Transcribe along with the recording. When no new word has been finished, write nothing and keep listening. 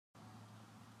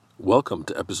Welcome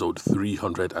to episode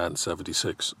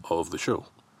 376 of the show.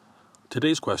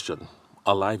 Today's question: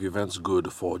 are live events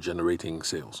good for generating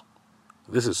sales?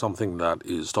 This is something that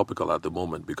is topical at the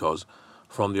moment because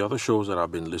from the other shows that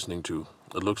I've been listening to,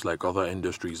 it looks like other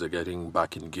industries are getting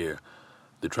back in gear.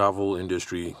 The travel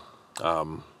industry,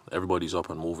 everybody's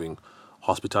up and moving.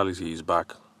 Hospitality is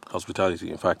back. Hospitality,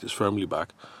 in fact, is firmly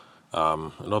back.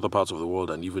 In other parts of the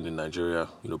world and even in Nigeria,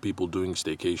 people doing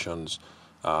staycations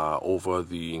over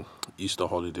the Easter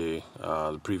holiday,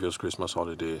 the previous Christmas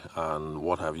holiday, and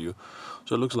what have you.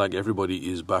 So it looks like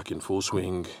everybody is back in full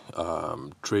swing.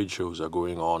 Trade shows are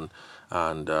going on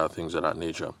and things of that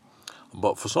nature.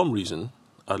 But for some reason,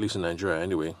 at least in Nigeria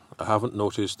anyway, I haven't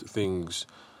noticed things,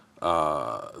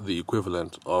 the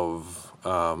equivalent of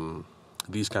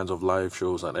these kinds of live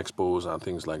shows and expos and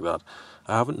things like that.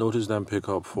 I haven't noticed them pick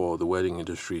up for the wedding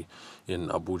industry in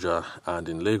Abuja and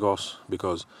in Lagos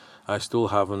because I still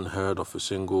haven't heard of a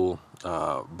single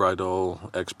bridal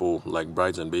expo like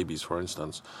Brides and Babies, for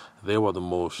instance. They were the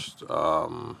most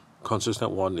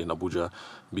consistent one in Abuja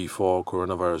before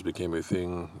coronavirus became a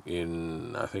thing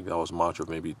in, I think that was March of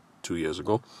maybe 2 years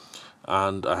ago.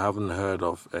 And I haven't heard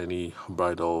of any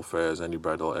bridal fairs, any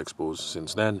bridal expos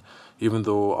since then, even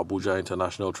though Abuja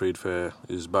International Trade Fair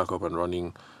is back up and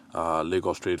running.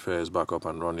 Lagos Trade Fair is back up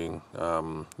and running,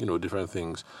 different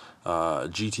things.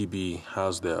 GTB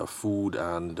has their food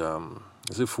and,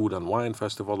 is it food and wine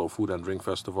festival or food and drink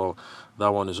festival?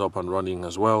 That one is up and running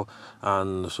as well.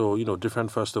 And so,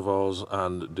 different festivals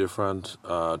and different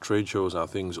trade shows and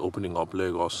things opening up: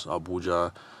 Lagos,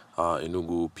 Abuja,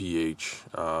 Enugu, PH,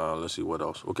 let's see what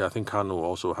else. Okay, I think Kano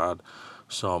also had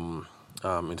some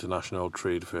international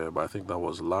trade fair, but I think that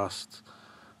was last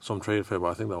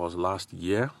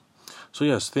year. So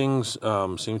yes, things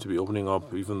seem to be opening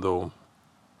up, even though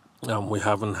we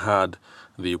haven't had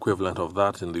the equivalent of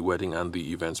that in the wedding and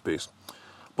the event space.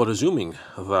 But assuming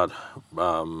that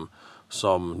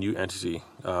some new entity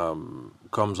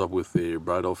comes up with a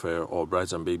bridal fair, or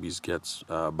Brides and Babies gets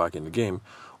back in the game,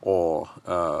 or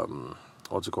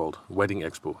Wedding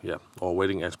Expo, or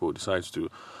Wedding Expo decides to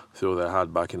throw their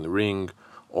hat back in the ring,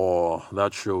 or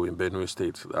that show in Benue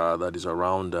State that is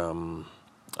around,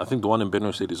 I think the one in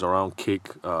Benue State is around cake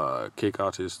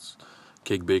artists,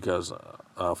 cake bakers.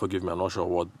 Forgive me, I'm not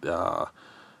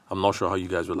sure how you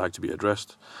guys would like to be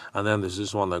addressed. And then there's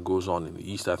this one that goes on in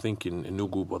the East, I think in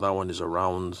Enugu, but that one is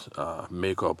around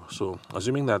makeup. So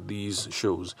assuming that these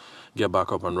shows get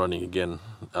back up and running again,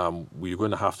 we're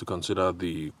going to have to consider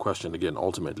the question again,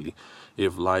 ultimately,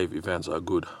 if live events are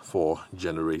good for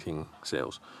generating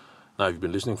sales. Now, if you've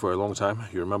been listening for a long time,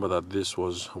 you remember that this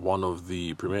was one of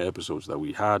the premiere episodes that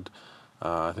we had.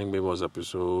 I think maybe it was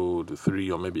episode 3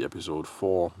 or maybe episode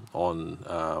 4 on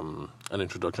an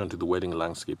introduction to the wedding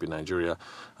landscape in Nigeria.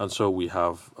 And so we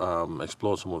have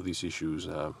explored some of these issues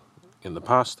in the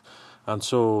past. And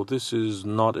so this is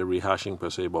not a rehashing per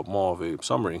se, but more of a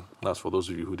summary. That's for those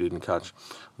of you who didn't catch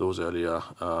those earlier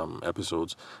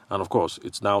episodes. And of course,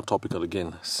 it's now topical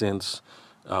again since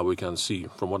we can see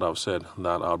from what I've said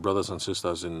that our brothers and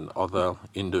sisters in other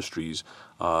industries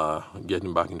are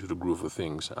getting back into the groove of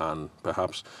things, and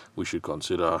perhaps we should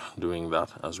consider doing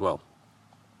that as well.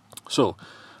 So,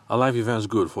 are live events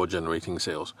good for generating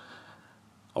sales?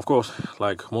 Of course,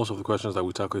 like most of the questions that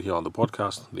we tackle here on the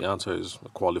podcast, the answer is a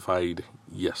qualified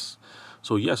yes.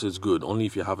 So yes, it's good only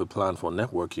if you have a plan for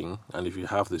networking and if you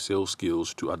have the sales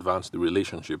skills to advance the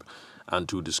relationship and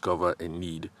to discover a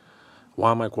need.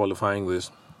 Why am I qualifying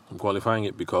this? I'm qualifying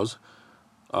it because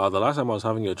the last time I was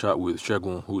having a chat with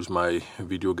Shegun, who's my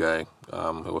video guy,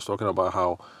 I was talking about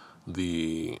how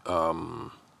the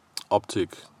uptick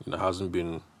hasn't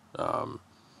been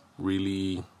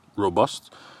really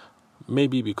robust.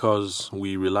 Maybe because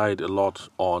we relied a lot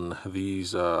on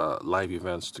these live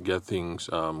events to get things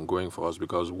going for us,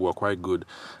 because we were quite good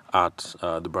at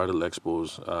the bridal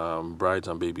expos, Brides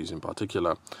and Babies in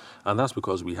particular. And that's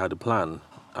because we had a plan.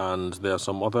 And there are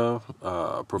some other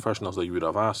professionals that you would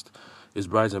have asked, is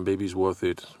Brides and Babies worth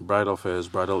it? Bridal fairs,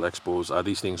 bridal expos, are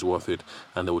these things worth it?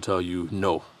 And they will tell you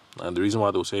no. And the reason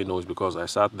why they'll say no is because I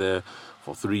sat there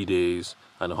for 3 days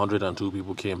and 102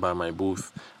 people came by my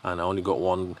booth and I only got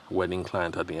one wedding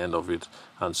client at the end of it.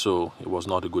 And so it was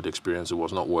not a good experience. It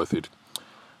was not worth it.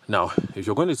 Now, if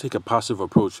you're going to take a passive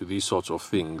approach to these sorts of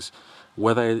things,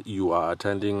 whether you are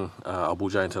attending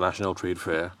Abuja International Trade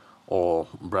Fair or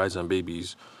Brides and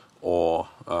Babies, or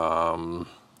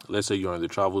let's say you're in the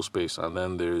travel space and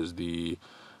then there's the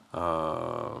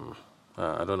Port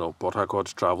Harcourt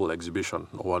travel exhibition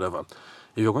or whatever.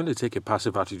 If you're going to take a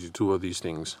passive attitude toward these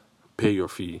things, pay your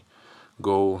fee,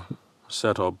 go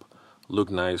set up, look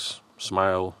nice,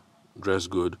 smile, dress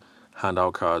good, hand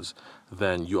out cards,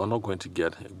 then you are not going to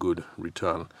get a good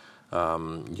return.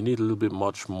 You need a little bit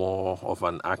much more of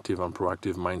an active and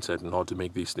proactive mindset in order to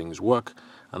make these things work.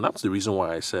 And that's the reason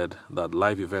why I said that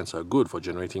live events are good for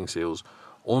generating sales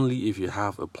only if you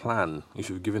have a plan, if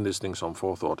you've given this thing some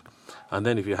forethought. And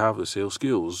then if you have the sales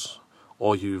skills,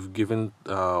 or you've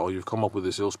come up with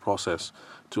a sales process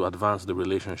to advance the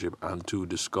relationship and to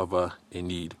discover a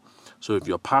need. So if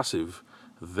you're passive,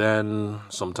 then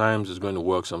sometimes it's going to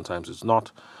work, sometimes it's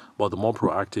not. But the more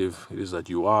proactive it is that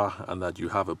you are and that you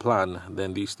have a plan,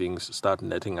 then these things start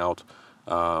netting out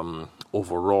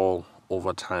overall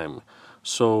over time.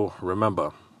 So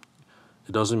remember,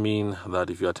 it doesn't mean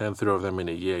that if you attend 3 of them in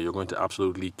a year, you're going to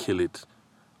absolutely kill it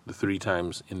the 3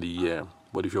 times in the year.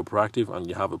 But if you're proactive and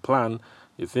you have a plan,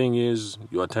 the thing is,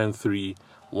 you attend 3,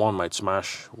 1 might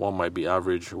smash, 1 might be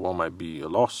average, 1 might be a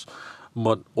loss.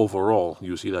 But overall,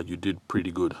 you see that you did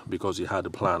pretty good because you had a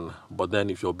plan. But then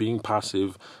if you're being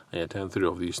passive and you attend 3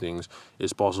 of these things,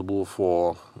 it's possible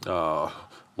for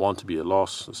 1 to be a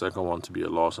loss, the second one to be a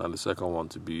loss, and the second one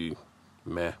to be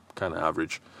meh, kind of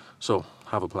average. So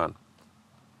have a plan.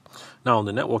 Now, on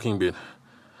the networking bit,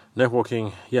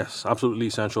 networking, yes, absolutely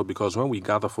essential, because when we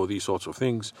gather for these sorts of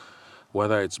things,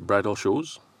 whether it's bridal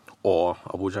shows or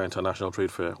Abuja International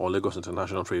Trade Fair or Lagos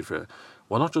International Trade Fair,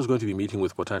 we're not just going to be meeting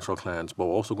with potential clients, but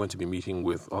we're also going to be meeting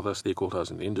with other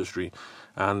stakeholders in the industry.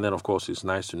 And then, of course, it's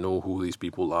nice to know who these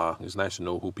people are. It's nice to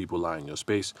know who people are in your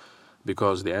space,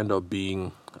 because they end up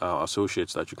being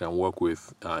associates that you can work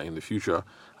with in the future.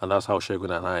 And that's how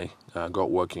Segun and I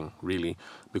got working, really.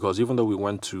 Because even though we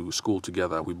went to school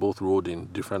together, we both rode in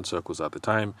different circles at the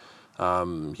time.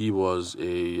 He was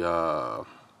in a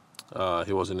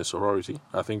sorority.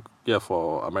 I think,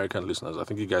 for American listeners, I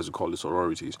think you guys would call it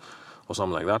sororities or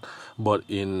something like that. But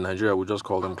in Nigeria, we just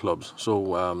call them clubs.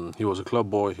 So he was a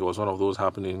club boy. He was one of those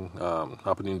happening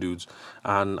dudes.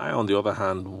 And I, on the other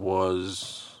hand,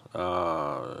 was...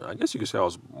 I guess you could say I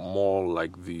was more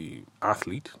like the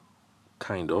athlete,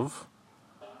 kind of.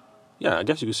 Yeah, I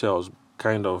guess you could say I was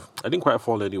kind of... I didn't quite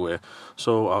fall anywhere.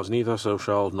 So I was neither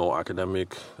social nor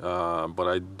academic, but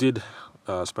I did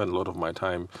spend a lot of my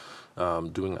time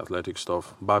doing athletic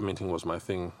stuff. Badminton was my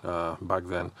thing back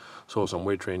then. So some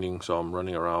weight training, some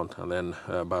running around, and then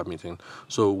badminton.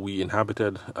 So we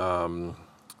inhabited...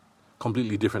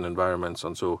 completely different environments,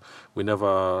 and so we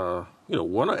never,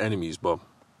 we're not enemies, but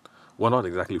we're not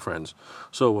exactly friends.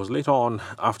 So it was later on,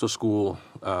 after school,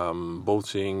 both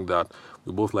seeing that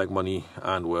we both like money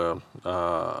and were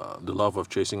the love of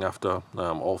chasing after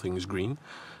all things green.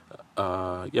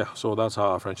 So that's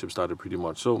how our friendship started pretty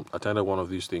much. So I attended one of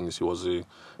these things. He was a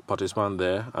participant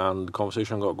there, and the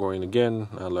conversation got going again.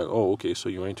 And like, oh, okay, so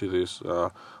you're into this.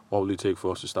 What will it take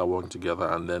for us to start working together?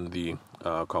 And then the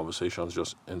conversations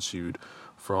just ensued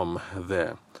from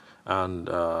there. And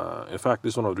in fact,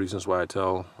 this is one of the reasons why I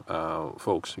tell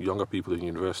folks, younger people in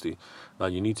university,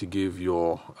 that you need to give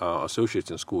your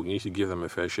associates in school, you need to give them a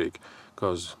fair shake,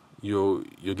 because you're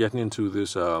getting into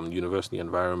this university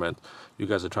environment. You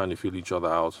guys are trying to feel each other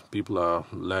out. People are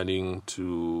learning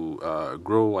to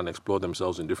grow and explore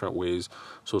themselves in different ways.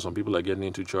 So some people are getting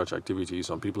into church activities.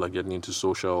 Some people are getting into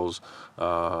socials.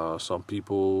 Some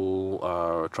people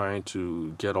are trying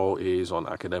to get all A's on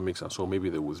academics, and so maybe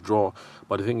they withdraw.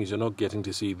 But the thing is, you're not getting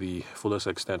to see the fullest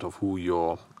extent of who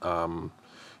your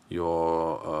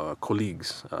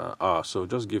colleagues are. So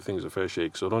just give things a fair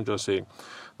shake. So don't just say,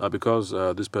 because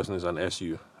this person is an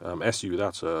SU. SU,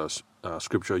 that's a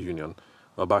scripture union.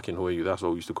 Back in OAU, that's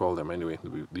what we used to call them anyway,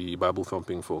 the Bible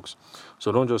thumping folks.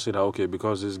 So don't just say that, okay,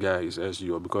 because this guy is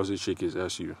SU or because this chick is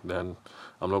SU, then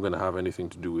I'm not going to have anything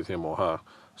to do with him or her.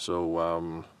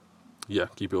 So,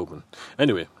 keep it open.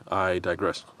 Anyway, I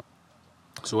digress.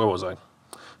 So where was I?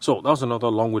 So that was another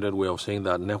long-winded way of saying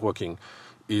that networking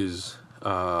is...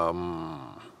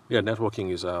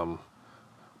 networking is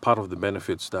part of the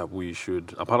benefits that we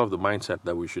should, a part of the mindset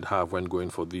that we should have when going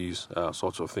for these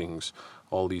sorts of things,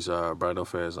 all these bridal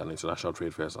fairs and international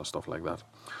trade fairs and stuff like that.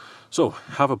 So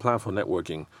have a plan for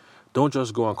networking. Don't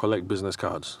just go and collect business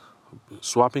cards.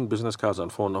 Swapping business cards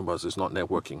and phone numbers is not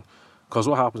networking. Because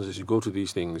what happens is you go to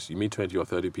these things, you meet 20 or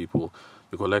 30 people,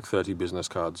 you collect 30 business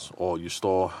cards, or you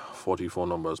store 40 phone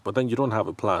numbers, but then you don't have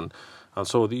a plan. And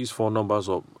so these phone numbers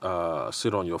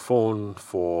sit on your phone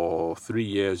for 3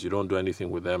 years, you don't do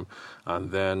anything with them,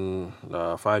 and then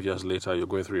 5 years later, you're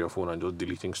going through your phone and just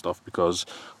deleting stuff because,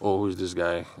 who is this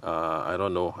guy? I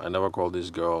don't know, I never called this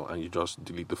girl, and you just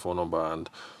delete the phone number and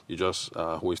you just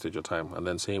wasted your time. And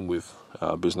then same with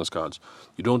business cards.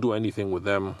 You don't do anything with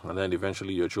them, and then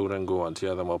eventually your children go and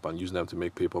tear them up and use them to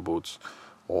make paper boats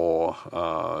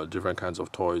or different kinds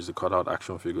of toys, the cut out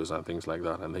action figures and things like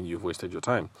that, and then you've wasted your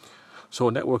time. So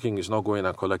networking is not going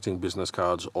and collecting business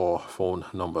cards or phone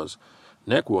numbers.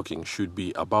 Networking should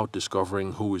be about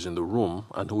discovering who is in the room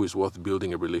and who is worth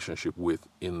building a relationship with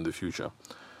in the future.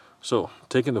 So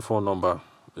taking the phone number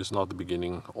is not the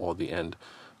beginning or the end.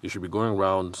 You should be going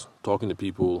around talking to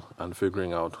people and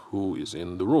figuring out who is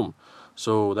in the room.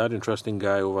 So that interesting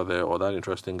guy over there or that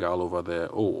interesting gal over there,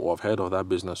 I've heard of that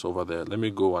business over there. Let me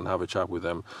go and have a chat with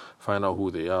them, find out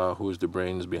who they are, who's the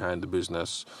brains behind the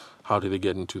business, how did they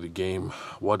get into the game,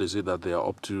 what is it that they are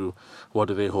up to, what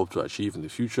do they hope to achieve in the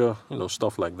future,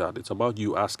 stuff like that. It's about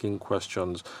you asking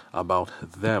questions about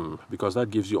them, because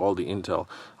that gives you all the intel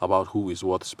about who is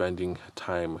worth spending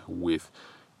time with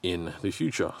in the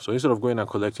future. So instead of going and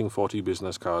collecting 40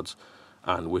 business cards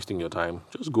and wasting your time,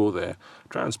 just go there,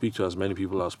 try and speak to as many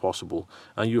people as possible,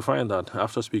 and you find that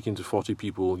after speaking to 40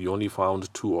 people, you only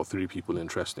found 2 or 3 people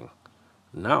interesting.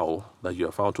 Now that you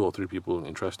have found 2 or 3 people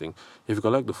interesting, if you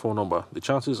collect the phone number, the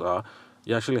chances are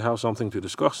you actually have something to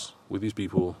discuss with these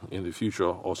people in the future,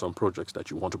 or some projects that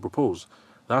you want to propose.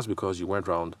 That's because you went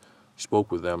around,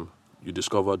 spoke with them, you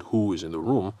discovered who is in the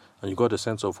room, and you got a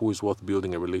sense of who is worth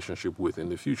building a relationship with in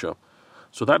the future.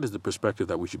 So that is the perspective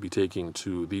that we should be taking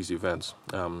to these events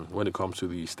when it comes to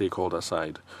the stakeholder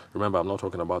side. Remember, I'm not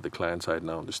talking about the client side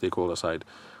now, the stakeholder side.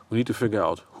 We need to figure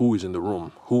out who is in the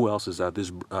room, who else is at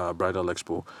this bridal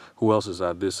expo, who else is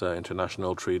at this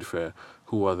international trade fair,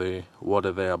 who are they, what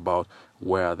are they about,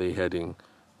 where are they heading.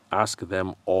 Ask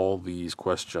them all these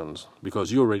questions,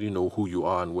 because you already know who you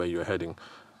are and where you're heading.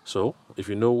 So if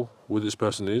you know who this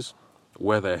person is,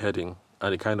 where they're heading,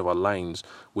 and it kind of aligns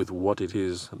with what it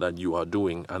is that you are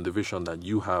doing and the vision that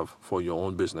you have for your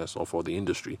own business or for the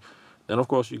industry, then of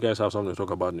course you guys have something to talk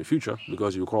about in the future,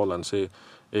 because you call and say,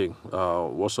 hey,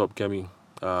 what's up, Kemi?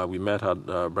 We met at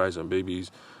Brides and Babies.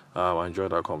 I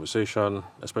enjoyed our conversation,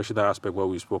 especially that aspect where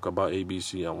we spoke about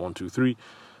ABC and 1, 2, 3.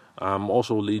 I'm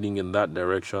also leading in that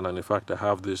direction, and in fact I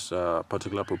have this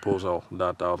particular proposal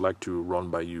that I would like to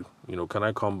run by you. Can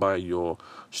I come by your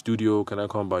studio? Can I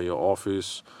come by your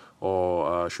office?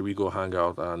 Or should we go hang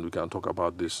out and we can talk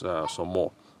about this some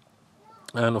more?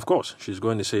 And of course, she's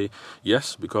going to say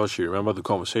yes, because she remembered the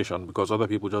conversation, because other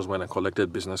people just went and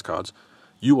collected business cards.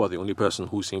 You are the only person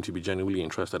who seemed to be genuinely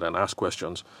interested and asked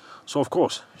questions. So of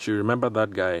course, she remembered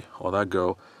that guy or that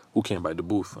girl who came by the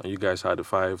booth, and you guys had a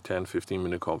 5, 10,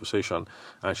 15-minute conversation,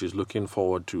 and she's looking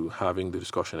forward to having the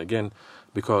discussion again,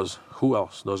 because who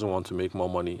else doesn't want to make more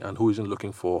money, and who isn't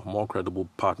looking for more credible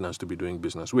partners to be doing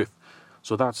business with?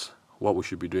 So that's what we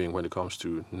should be doing when it comes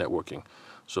to networking.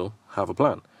 So have a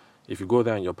plan. If you go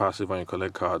there and you're passive and you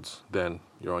collect cards, then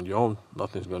you're on your own.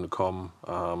 Nothing's going to come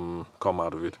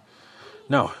out of it.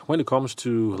 Now, when it comes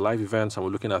to live events and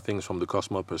we're looking at things from the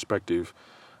customer perspective,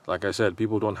 like I said,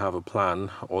 people don't have a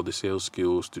plan or the sales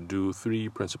skills to do 3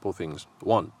 principal things.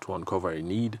 1, to uncover a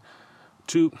need.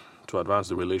 2, to advance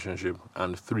the relationship.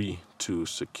 And 3, to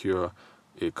secure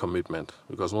a commitment.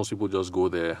 Because most people just go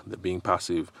there, they're being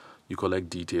passive. You collect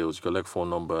details, you collect phone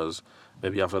numbers.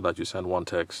 Maybe after that you send one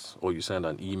text, or you send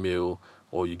an email,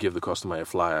 or you give the customer a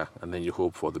flyer, and then you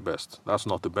hope for the best. That's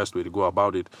not the best way to go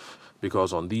about it,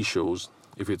 because on these shows,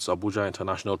 if it's Abuja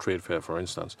International Trade Fair, for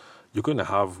instance, you're going to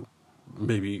have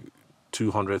maybe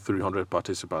 200, 300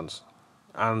 participants,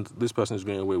 and this person is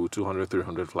going away with 200,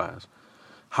 300 flyers.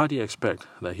 How do you expect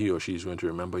that he or she is going to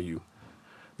remember you?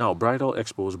 Now, bridal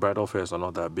expos, bridal fairs are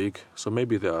not that big, so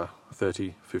maybe there are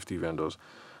 30, 50 vendors.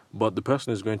 But the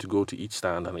person is going to go to each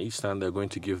stand, and each stand they're going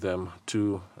to give them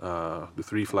 2 to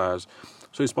 3 flyers.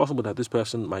 So it's possible that this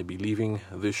person might be leaving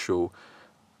this show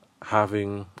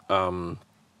having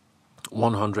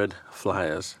 100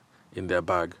 flyers in their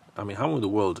bag. I mean, how in the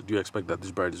world do you expect that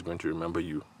this bride is going to remember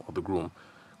you or the groom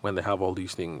when they have all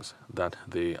these things that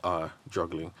they are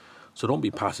juggling? So don't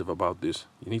be passive about this.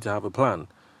 You need to have a plan.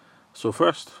 So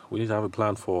first, we need to have a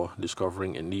plan for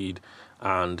discovering a need,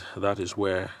 and that is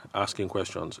where asking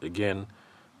questions. Again,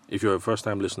 if you're a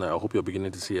first-time listener, I hope you're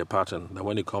beginning to see a pattern that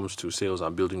when it comes to sales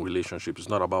and building relationships, it's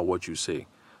not about what you say.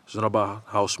 It's not about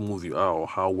how smooth you are or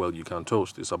how well you can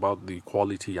toast. It's about the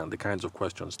quality and the kinds of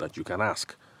questions that you can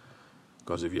ask.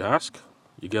 Because if you ask,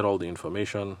 you get all the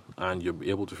information and you'll be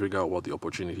able to figure out what the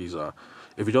opportunities are.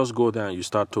 If you just go there and you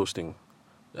start toasting,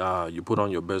 you put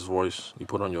on your best voice, you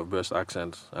put on your best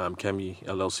accent. I'm Kemi,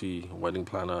 LLC, wedding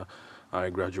planner. I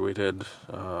graduated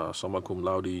summa cum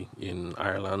laude in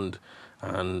Ireland,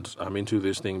 and I'm into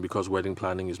this thing because wedding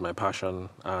planning is my passion,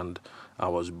 and I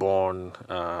was born,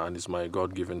 and it's my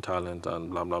God-given talent, and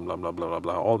blah, blah, blah, blah, blah, blah,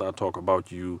 blah. All that talk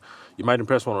about you might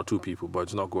impress 1 or 2 people, but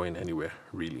it's not going anywhere,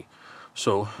 really.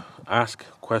 So ask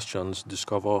questions,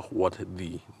 discover what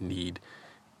the need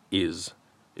is.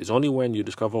 It's only when you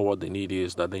discover what the need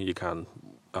is that then you can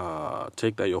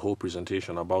take that your whole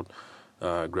presentation about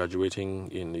graduating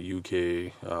in the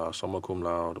UK, summa cum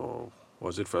laude, or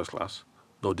was it first class?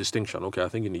 No, distinction. Okay, I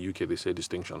think in the UK they say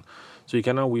distinction. So you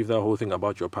can now weave that whole thing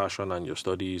about your passion and your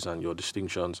studies and your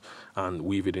distinctions and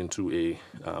weave it into a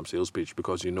sales pitch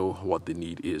because you know what the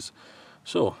need is.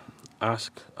 So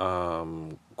ask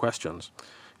questions.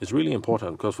 It's really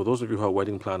important because for those of you who are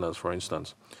wedding planners, for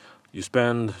instance, you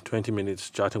spend 20 minutes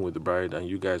chatting with the bride and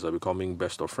you guys are becoming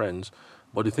best of friends.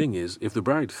 But the thing is, if the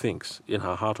bride thinks in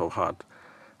her heart of heart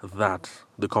that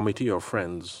the committee of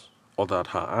friends or that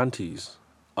her aunties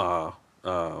are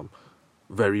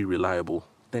very reliable,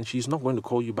 then she's not going to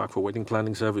call you back for wedding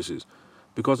planning services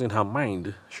because in her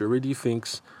mind, she already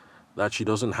thinks that she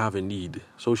doesn't have a need.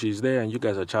 So she's there and you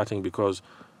guys are chatting because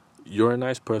you're a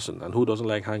nice person, and who doesn't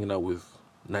like hanging out with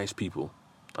nice people?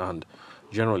 And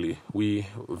generally, we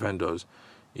vendors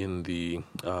in the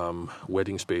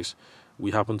wedding space,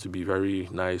 we happen to be very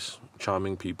nice,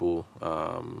 charming people,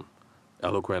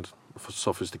 eloquent,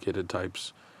 sophisticated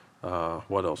types.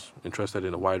 What else? Interested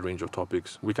in a wide range of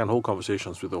topics. We can hold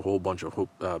conversations with a whole bunch of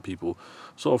people.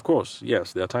 So, of course,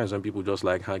 yes, there are times when people just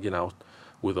like hanging out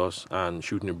with us and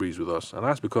shooting a breeze with us. And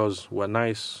that's because we're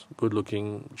nice,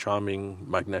 good-looking, charming,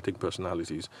 magnetic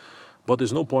personalities. But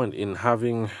there's no point in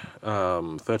having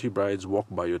 30 brides walk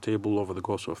by your table over the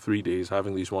course of 3 days,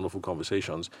 having these wonderful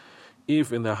conversations,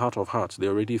 if in their heart of hearts they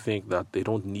already think that they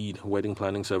don't need wedding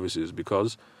planning services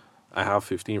because I have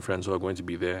 15 friends who are going to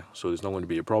be there, so there's not going to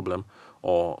be a problem.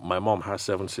 Or my mom has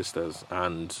 7 sisters,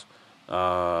 and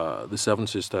the 7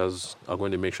 sisters are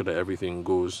going to make sure that everything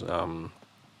goes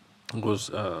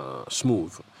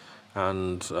smooth,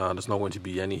 and there's not going to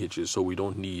be any hitches, so we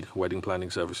don't need wedding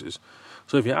planning services.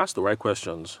 So if you ask the right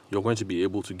questions, you're going to be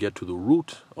able to get to the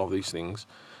root of these things.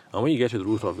 And when you get to the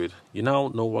root of it, you now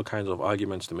know what kinds of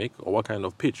arguments to make or what kind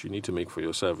of pitch you need to make for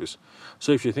your service.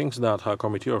 So if she thinks that her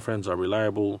committee of friends are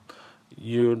reliable,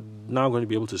 you're now going to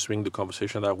be able to swing the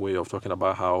conversation that way of talking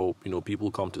about how,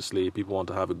 people come to slay, people want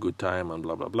to have a good time and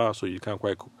blah, blah, blah. So you can't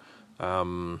quite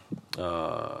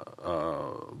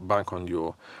bank on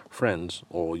your friends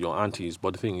or your aunties.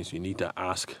 But the thing is, you need to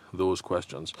ask those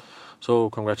questions. So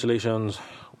congratulations.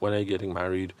 When are you getting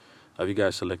married? Have you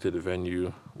guys selected a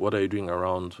venue? What are you doing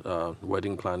around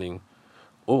wedding planning?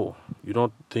 Oh, you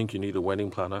don't think you need a wedding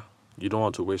planner? You don't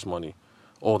want to waste money?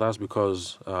 Oh, that's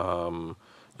because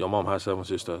your mom has 7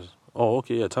 sisters. Oh,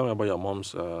 okay, yeah, tell me about your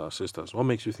mom's sisters. What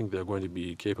makes you think they're going to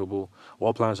be capable?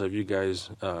 What plans have you guys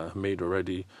made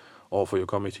already? Or for your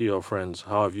committee of friends,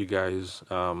 how have you guys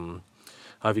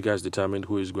determined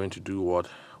who is going to do what?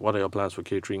 What are your plans for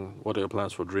catering? What are your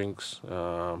plans for drinks?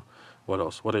 What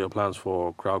else? What are your plans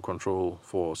for crowd control,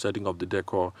 for setting up the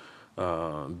decor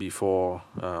before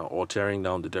or tearing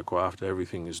down the decor after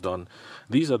everything is done?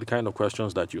 These are the kind of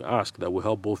questions that you ask that will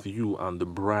help both you and the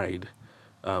bride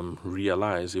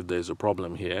realize if there's a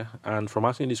problem here. And from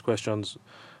asking these questions,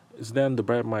 then the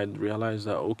bride might realize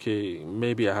that, okay,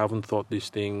 maybe I haven't thought this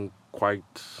thing quite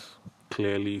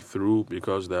clearly through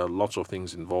because there are lots of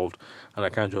things involved, and I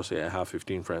can't just say I have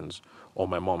 15 friends or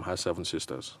my mom has 7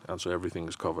 sisters, and so everything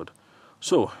is covered.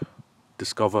 So,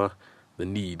 discover the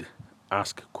need,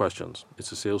 ask questions.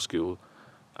 It's a sales skill,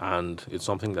 and it's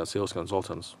something that sales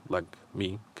consultants like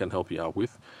me can help you out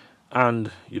with.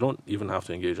 And you don't even have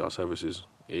to engage our services.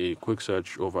 A quick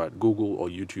search over at Google or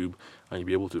YouTube, and you'll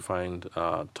be able to find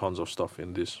tons of stuff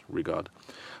in this regard.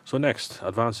 So next,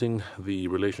 advancing the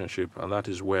relationship, and that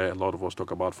is where a lot of us talk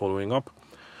about following up,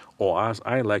 or as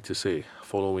I like to say,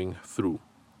 following through.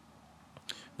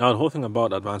 Now, the whole thing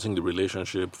about advancing the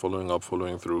relationship, following up,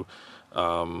 following through,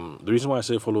 the reason why I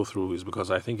say follow through is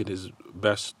because I think it is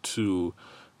best to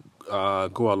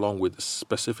go along with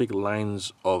specific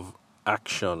lines of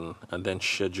action and then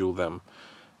schedule them.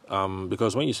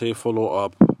 Because when you say follow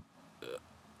up,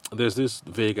 there's this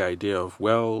vague idea of,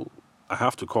 well, I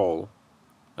have to call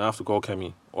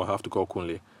Kemi or I have to call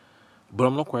Kunle, but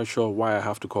I'm not quite sure why I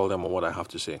have to call them or what I have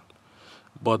to say.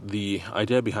 But the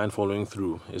idea behind following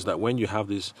through is that when you have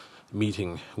this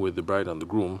meeting with the bride and the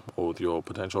groom or with your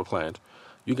potential client,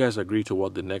 you guys agree to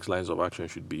what the next lines of action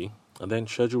should be, and then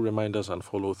schedule reminders and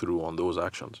follow through on those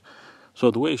actions. So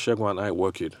the way Segun and I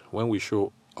work it, when we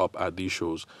show up at these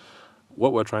shows,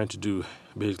 what we're trying to do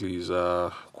basically is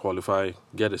qualify,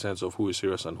 get a sense of who is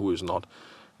serious and who is not,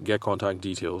 get contact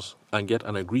details, and get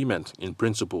an agreement in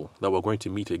principle that we're going to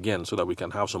meet again so that we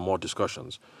can have some more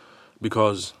discussions.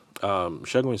 Because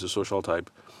Segun is a social type.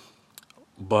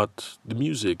 But the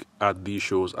music at these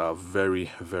shows are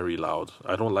very, very loud.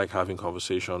 I don't like having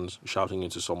conversations, shouting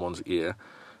into someone's ear.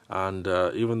 And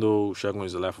even though Shegun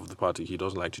is the life of the party, he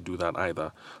doesn't like to do that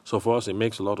either. So for us, it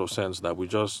makes a lot of sense that we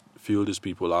just feel these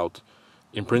people out.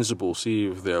 In principle, see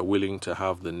if they're willing to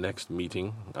have the next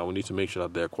meeting. And we need to make sure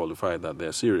that they're qualified, that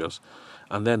they're serious.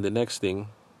 And then the next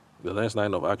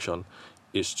line of action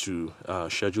is to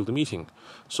schedule the meeting.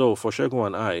 So for Shegun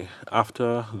and I,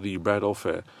 after the bridal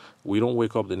fair, we don't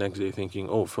wake up the next day thinking,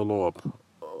 oh, follow up.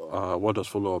 What does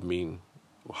follow up mean?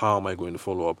 How am I going to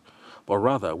follow up? But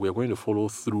rather, we're going to follow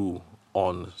through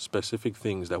on specific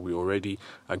things that we already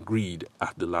agreed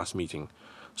at the last meeting.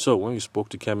 So when we spoke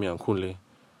to Kemi and Kunle,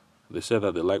 they said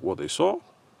that they like what they saw,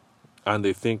 and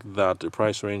they think that the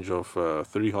price range of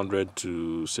 300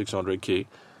 to 600K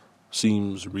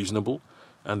seems reasonable,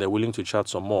 and they're willing to chat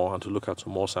some more and to look at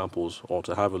some more samples or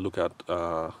to have a look at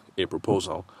a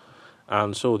proposal.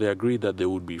 And so they agreed that they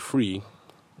would be free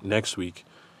next week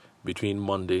between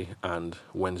Monday and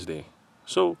Wednesday.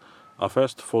 So our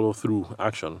first follow-through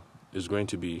action is going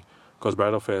to be, because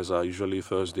bridal fairs are usually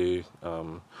Thursday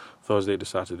to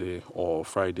Saturday or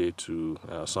Friday to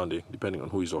Sunday, depending on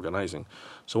who is organizing.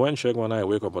 So when Shegun and I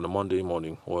wake up on a Monday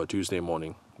morning or a Tuesday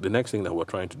morning, the next thing that we're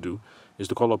trying to do is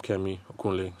to call up Kemi or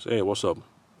Kunle, say, hey, what's up?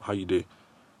 How you doing?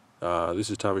 This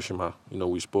is Tavishima.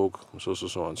 We spoke,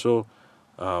 so and so.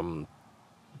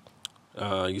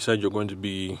 You said you're going to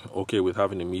be okay with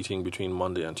having a meeting between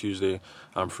Monday and Tuesday.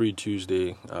 I'm free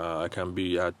Tuesday. I can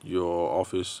be at your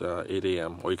office 8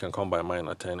 a.m. or you can come by mine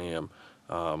at 10 a.m.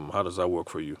 How does that work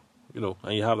for you?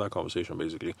 And you have that conversation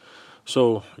basically.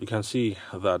 So you can see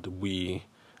that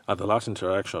at the last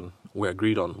interaction, we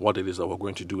agreed on what it is that we're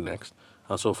going to do next.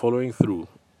 And so following through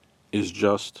is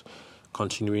just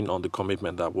continuing on the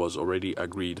commitment that was already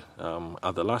agreed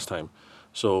at the last time.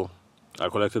 So I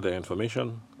collected the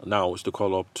information. Now it's to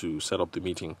call up to set up the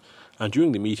meeting. And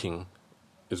during the meeting,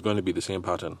 it's going to be the same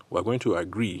pattern. We're going to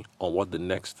agree on what the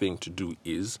next thing to do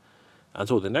is. And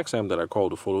so the next time that I call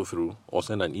to follow through, or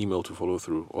send an email to follow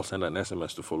through, or send an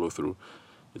SMS to follow through,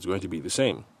 it's going to be the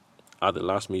same. At the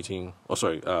last meeting,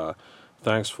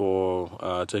 thanks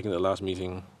for taking the last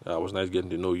meeting. It was nice getting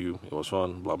to know you. It was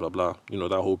fun, blah, blah, blah.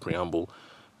 That whole preamble.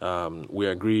 We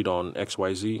agreed on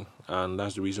XYZ, and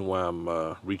that's the reason why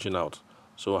I'm reaching out.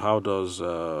 So how does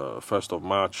 1st of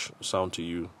March sound to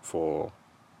you for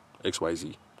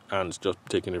XYZ? And just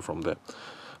taking it from there.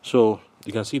 So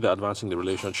you can see that advancing the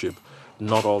relationship,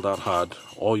 not all that hard.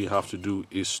 All you have to do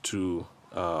is to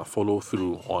follow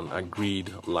through on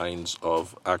agreed lines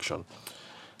of action.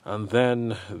 And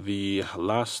then the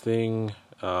last thing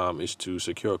is to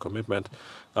secure a commitment.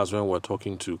 That's when we're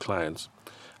talking to clients.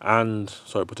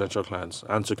 Potential clients.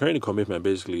 And securing a commitment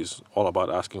basically is all about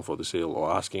asking for the sale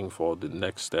or asking for the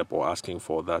next step or asking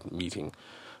for that meeting.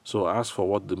 So ask for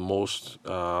what the most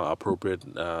appropriate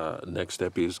next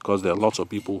step is, because there are lots of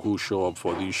people who show up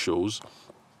for these shows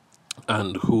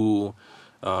and who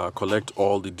collect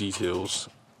all the details,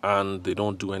 and they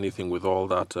don't do anything with all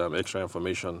that extra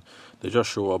information. They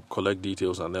just show up, collect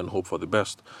details, and then hope for the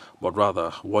best. But rather,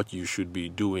 what you should be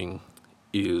doing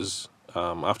is,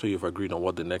 after you've agreed on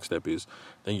what the next step is,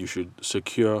 then you should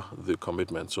secure the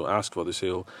commitment. So ask for the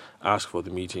sale, ask for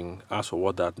the meeting, ask for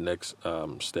what that next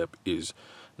step is.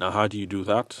 Now, how do you do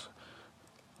that?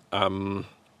 Well,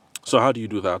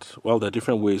 there are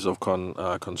different ways of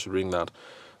considering that.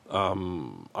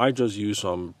 I just use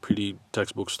some pretty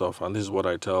textbook stuff, and this is what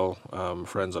I tell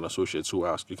friends and associates who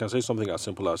ask. You can say something as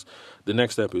simple as, the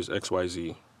next step is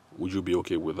XYZ. Would you be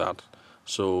okay with that?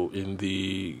 So in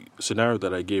the scenario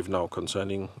that I gave now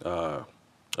concerning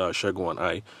Shegun and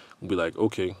I, we'll be like,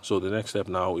 okay, so the next step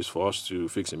now is for us to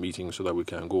fix a meeting so that we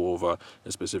can go over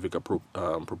a specific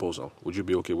proposal. Would you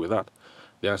be okay with that?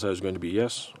 The answer is going to be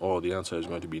yes, or the answer is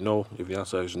going to be no. If the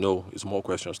answer is no, it's more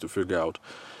questions to figure out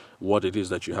what it is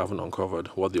that you haven't uncovered,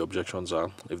 what the objections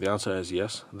are. If the answer is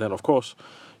yes, then of course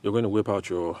you're going to whip out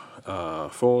your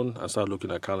phone and start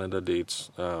looking at calendar dates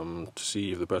to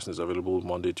see if the person is available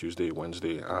Monday, Tuesday,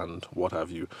 Wednesday, and what have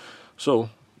you. So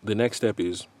the next step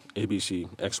is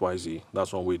ABC, XYZ.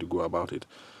 That's one way to go about it.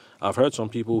 I've heard some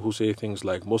people who say things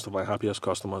like, most of my happiest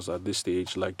customers at this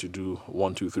stage like to do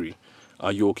 1, 2, 3.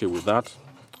 Are you okay with that?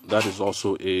 That is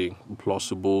also a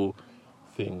plausible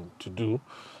thing to do.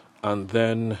 And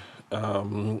then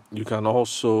you can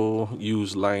also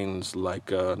use lines like,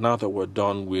 now that we're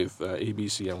done with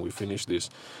ABC and we finish this,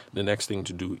 the next thing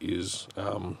to do is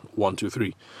 1, 2,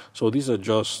 3. So these are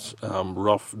just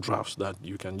rough drafts that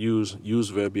you can use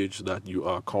verbiage that you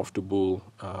are comfortable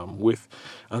with.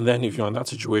 And then if you're in that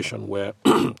situation where,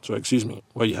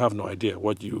 where you have no idea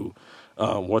what you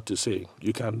what to say.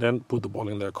 You can then put the ball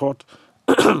in their court.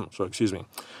 So excuse me,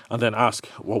 and then ask,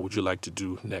 what would you like to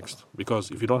do next?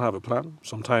 Because if you don't have a plan,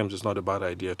 sometimes it's not a bad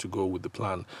idea to go with the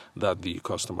plan that the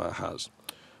customer has.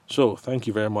 So thank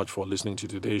you very much for listening to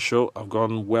today's show. I've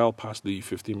gone well past the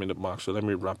 15-minute mark, so let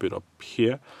me wrap it up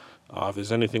here. If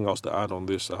there's anything else to add on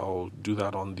this, I'll do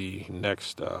that on the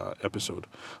next episode.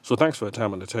 So thanks for your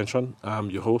time and attention. I'm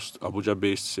your host,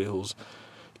 Abuja-based sales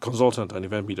consultant and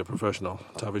event media professional,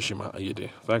 Tavishima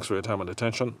Ayede. Thanks for your time and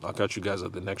attention. I'll catch you guys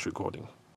at the next recording.